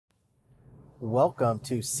Welcome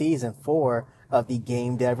to Season 4 of the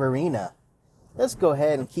Game Dev Arena. Let's go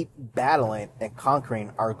ahead and keep battling and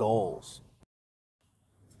conquering our goals.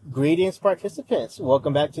 Greetings, participants.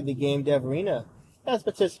 Welcome back to the Game Dev Arena. As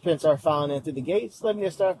participants are filing in through the gates, let me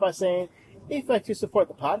just start by saying, if you'd like to support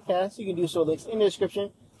the podcast, you can do so links in the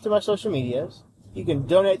description to my social medias. You can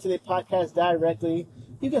donate to the podcast directly.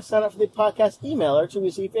 You can sign up for the podcast emailer to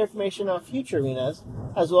receive information on future arenas,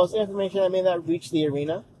 as well as information that may not reach the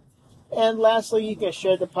arena. And lastly, you can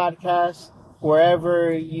share the podcast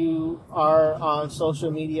wherever you are on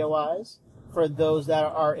social media-wise for those that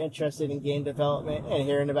are interested in game development and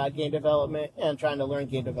hearing about game development and trying to learn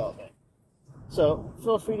game development. So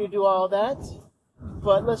feel free to do all that.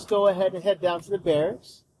 But let's go ahead and head down to the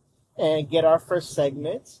barracks and get our first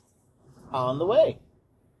segment on the way.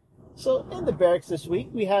 So in the barracks this week,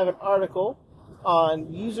 we have an article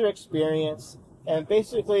on user experience, and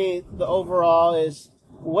basically the overall is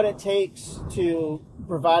what it takes to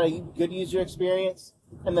provide a good user experience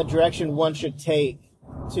and the direction one should take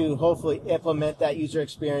to hopefully implement that user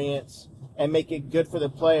experience and make it good for the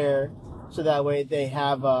player, so that way they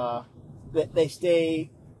have they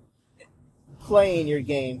stay playing your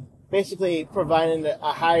game, basically providing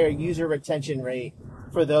a higher user retention rate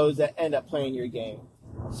for those that end up playing your game.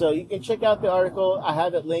 So you can check out the article. I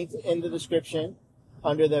have it linked in the description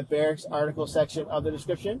under the barracks article section of the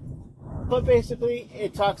description. But basically,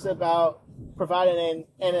 it talks about providing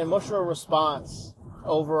an emotional response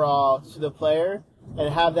overall to the player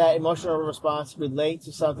and have that emotional response relate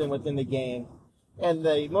to something within the game. And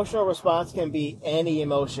the emotional response can be any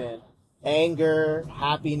emotion: anger,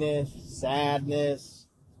 happiness, sadness,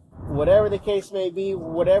 whatever the case may be,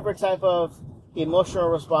 whatever type of emotional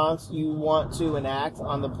response you want to enact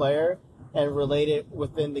on the player and relate it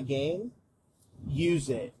within the game, use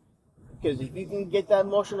it. Because if you can get that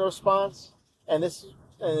emotional response, and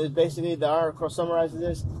basically the article summarizes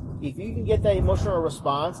this, if you can get that emotional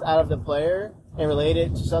response out of the player and relate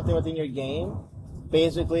it to something within your game,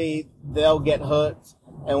 basically they'll get hooked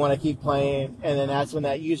and want to keep playing, and then that's when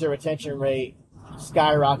that user retention rate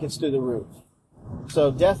skyrockets through the roof.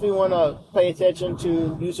 So definitely want to pay attention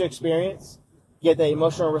to user experience, get the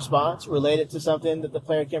emotional response, relate it to something that the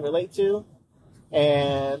player can relate to,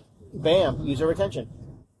 and bam, user retention.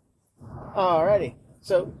 Alrighty,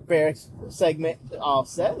 so barracks segment all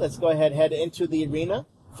set. Let's go ahead and head into the arena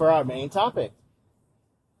for our main topic.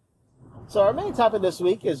 So our main topic this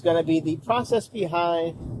week is going to be the process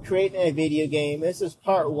behind creating a video game. This is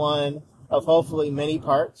part one of hopefully many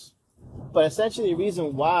parts. But essentially the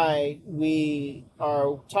reason why we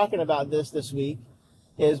are talking about this week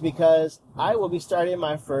is because I will be starting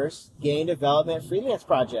my first game development freelance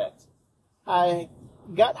project. I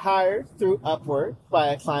got hired through Upwork by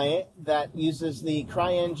a client that uses the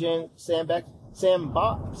CryEngine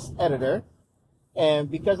Sandbox editor.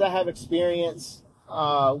 And because I have experience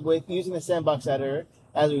with using the Sandbox editor,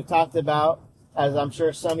 as we've talked about, as I'm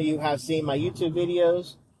sure some of you have seen my YouTube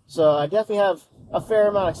videos, so I definitely have a fair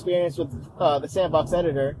amount of experience with the Sandbox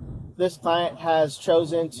editor. This client has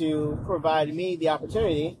chosen to provide me the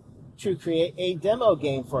opportunity to create a demo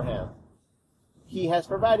game for him. He has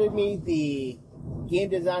provided me the game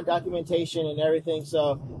design documentation and everything,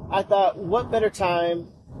 so I thought, what better time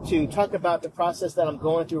to talk about the process that I'm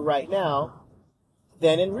going through right now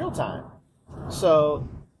than in real time. So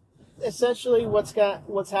essentially what's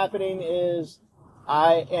happening is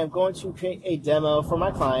I am going to create a demo for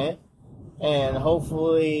my client, and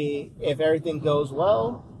hopefully if everything goes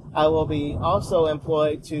well, I will be also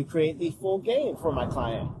employed to create the full game for my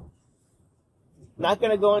client. Not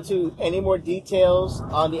going to go into any more details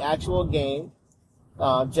on the actual game,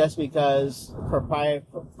 just because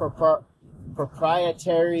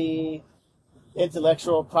proprietary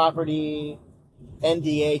intellectual property,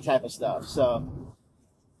 NDA type of stuff. So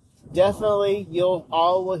definitely you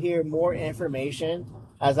all will hear more information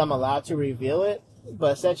as I'm allowed to reveal it.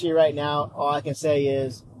 But essentially right now, all I can say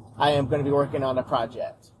is I am going to be working on a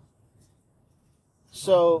project.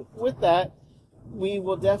 So with that, we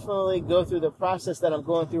will definitely go through the process that I'm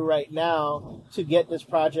going through right now to get this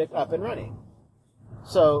project up and running.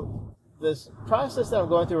 So this process that I'm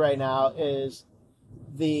going through right now is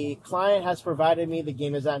the client has provided me the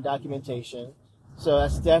game design documentation. So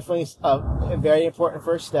that's definitely a very important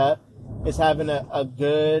first step, is having a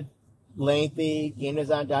good, lengthy game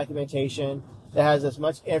design documentation that has as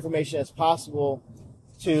much information as possible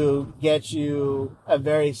to get you a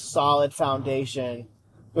very solid foundation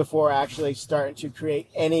before actually starting to create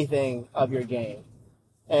anything of your game.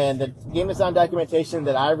 And the game design documentation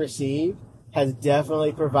that I received has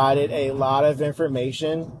definitely provided a lot of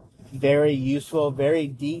information, very useful, very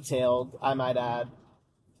detailed, I might add,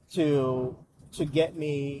 to to get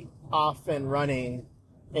me off and running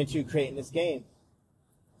into creating this game.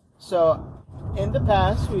 So in the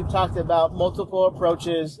past, we've talked about multiple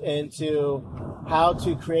approaches into how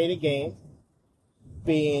to create a game,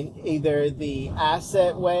 being either the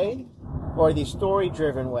asset way or the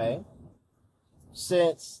story-driven way.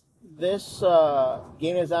 Since this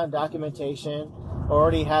game design documentation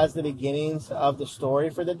already has the beginnings of the story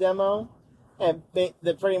for the demo, and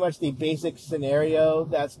pretty much the basic scenario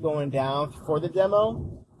that's going down for the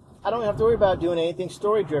demo, I don't have to worry about doing anything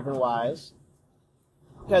story-driven wise,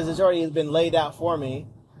 because it's already been laid out for me.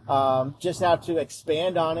 Just have to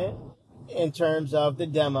expand on it in terms of the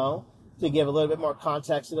demo to give a little bit more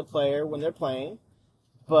context to the player when they're playing.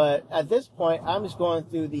 But at this point, I'm just going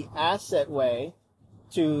through the asset way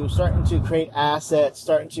to starting to create assets,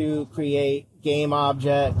 starting to create game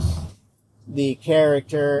objects, the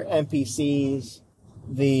character, NPCs,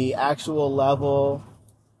 the actual level.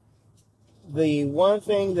 The one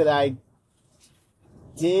thing that I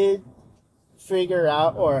did figure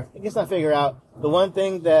out, or I guess not figure out, the one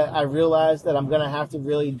thing that I realized that I'm going to have to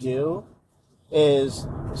really do is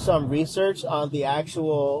some research on the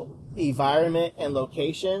actual environment and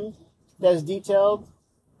location that's detailed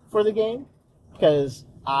for the game, because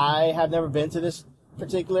I have never been to this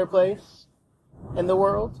particular place in the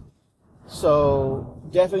world. So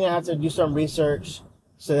definitely gonna have to do some research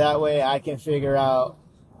so that way I can figure out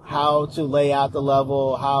how to lay out the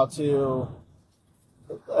level, how to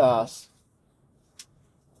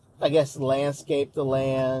I guess landscape the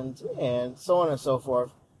land, and so on and so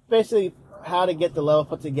forth. Basically how to get the level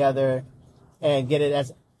put together and get it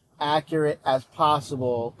as accurate as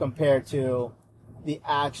possible compared to the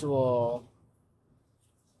actual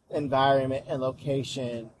environment and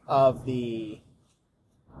location of the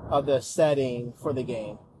setting for the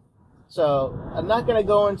game. So I'm not going to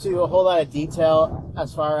go into a whole lot of detail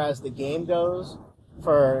as far as the game goes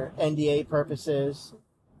for NDA purposes,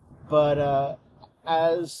 but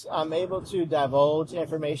as I'm able to divulge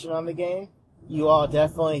information on the game, you all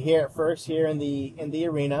definitely hear it first here in the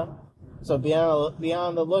arena. So be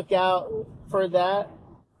on the lookout for that,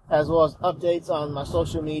 as well as updates on my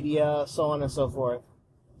social media, so on and so forth.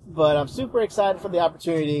 But I'm super excited for the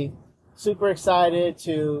opportunity, super excited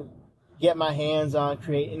to get my hands on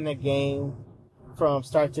creating a game from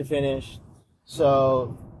start to finish.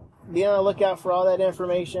 So be on the lookout for all that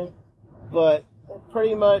information. But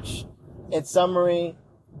pretty much, in summary,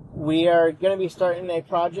 we are going to be starting a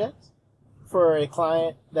project for a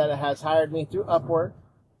client that has hired me through Upwork.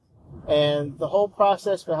 And the whole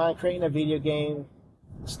process behind creating a video game,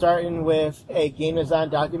 starting with a game design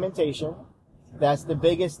documentation. That's the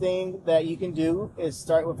biggest thing that you can do, is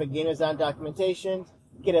start with a game design documentation,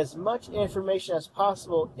 get as much information as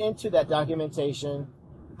possible into that documentation.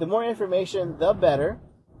 The more information, the better.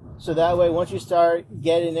 So that way, once you start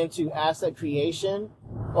getting into asset creation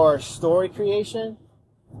or story creation,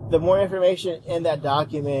 the more information in that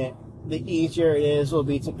document, the easier it will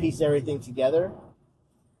be to piece everything together.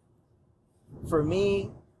 For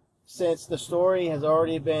me, since the story has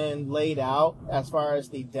already been laid out as far as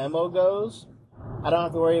the demo goes, I don't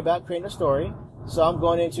have to worry about creating a story. So I'm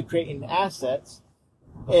going into creating assets.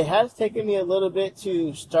 It has taken me a little bit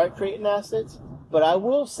to start creating assets, but I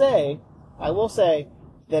will say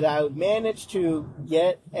that I managed to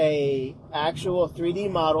get a actual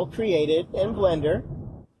 3D model created in Blender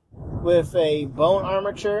with a bone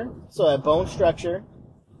armature, so a bone structure,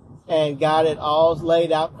 and got it all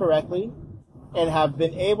laid out correctly, and have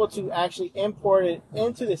been able to actually import it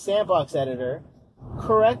into the sandbox editor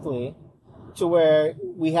correctly to where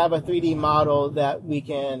we have a 3D model that we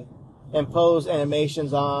can impose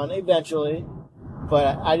animations on eventually.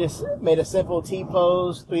 But I just made a simple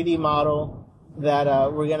T-pose 3D model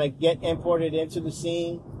that we're going to get imported into the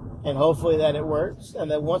scene, and hopefully that it works. And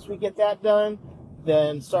then once we get that done,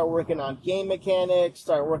 then start working on game mechanics,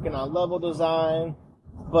 start working on level design.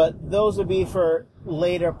 But those would be for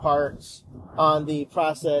later parts on the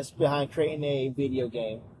process behind creating a video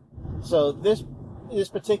game. So this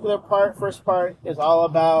particular part, first part, is all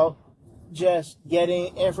about just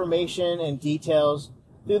getting information and details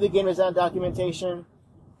through the game design documentation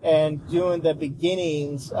and doing the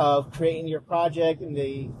beginnings of creating your project in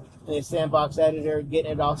the sandbox editor,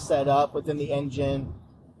 getting it all set up within the engine,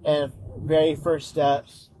 and very first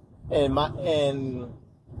steps. In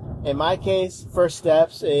my case, first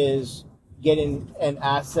steps is getting an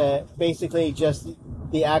asset, basically just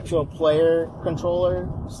the actual player controller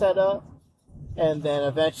set up, and then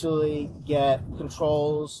eventually get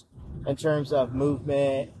controls in terms of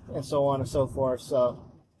movement and so on and so forth. So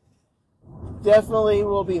definitely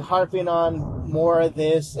we'll be harping on more of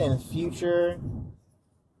this in future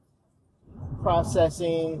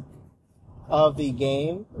processing of the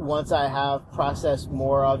game once I have processed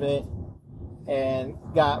more of it and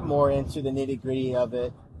got more into the nitty-gritty of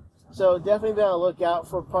it. So definitely be on the lookout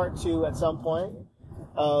for part 2 at some point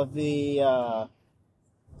of the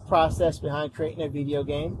process behind creating a video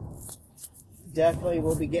game. Definitely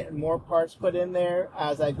will be getting more parts put in there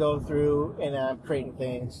as I go through and I'm creating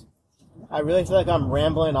things. I really feel like I'm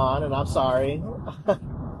rambling on, and I'm sorry.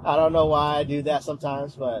 I don't know why I do that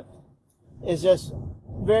sometimes, but it's just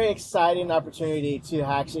very exciting opportunity to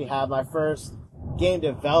actually have my first game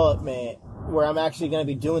development where I'm actually going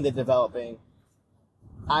to be doing the developing.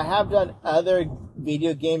 I have done other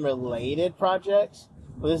video game related projects,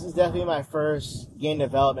 but this is definitely my first game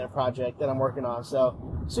development project that I'm working on.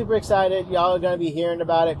 So super excited. Y'all are going to be hearing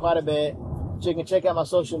about it quite a bit. So you can check out my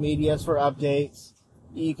social medias for updates.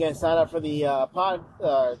 You can sign up for the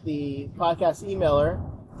podcast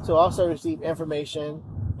emailer to also receive information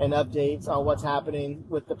and updates on what's happening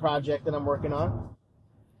with the project that I'm working on.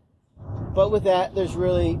 But with that, there's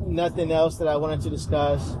really nothing else that I wanted to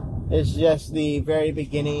discuss. It's just the very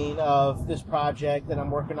beginning of this project that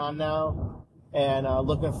I'm working on now, and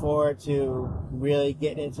looking forward to really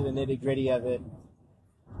getting into the nitty-gritty of it.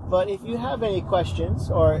 But if you have any questions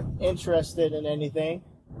or interested in anything,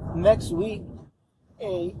 next week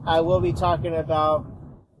I will be talking about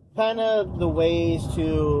kind of the ways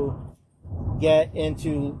to get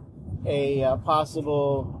into a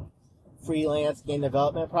possible freelance game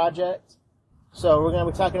development project. So we're going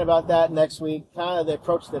to be talking about that next week, kind of the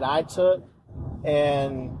approach that I took,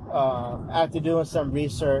 and after doing some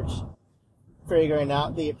research, figuring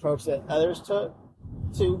out the approach that others took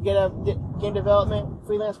to get a game development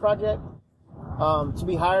freelance project to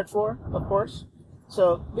be hired for, of course.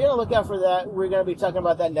 So be on the lookout for that. We're going to be talking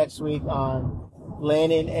about that next week on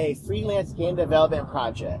landing a freelance game development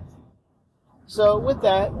project. So with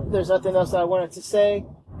that, there's nothing else I wanted to say.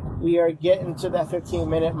 We are getting to that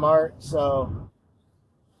 15-minute mark, so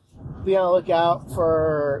be on the lookout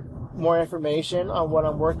for more information on what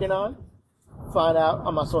I'm working on. Find out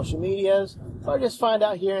on my social medias, or just find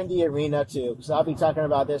out here in the arena too, because I'll be talking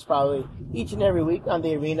about this probably each and every week on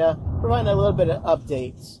the arena, providing a little bit of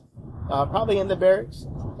updates, probably in the barracks.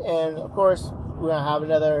 And of course, we're going to have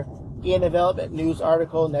another game development news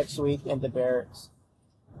article next week in the barracks.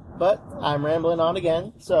 But I'm rambling on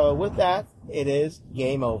again, so with that, it is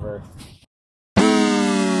game over.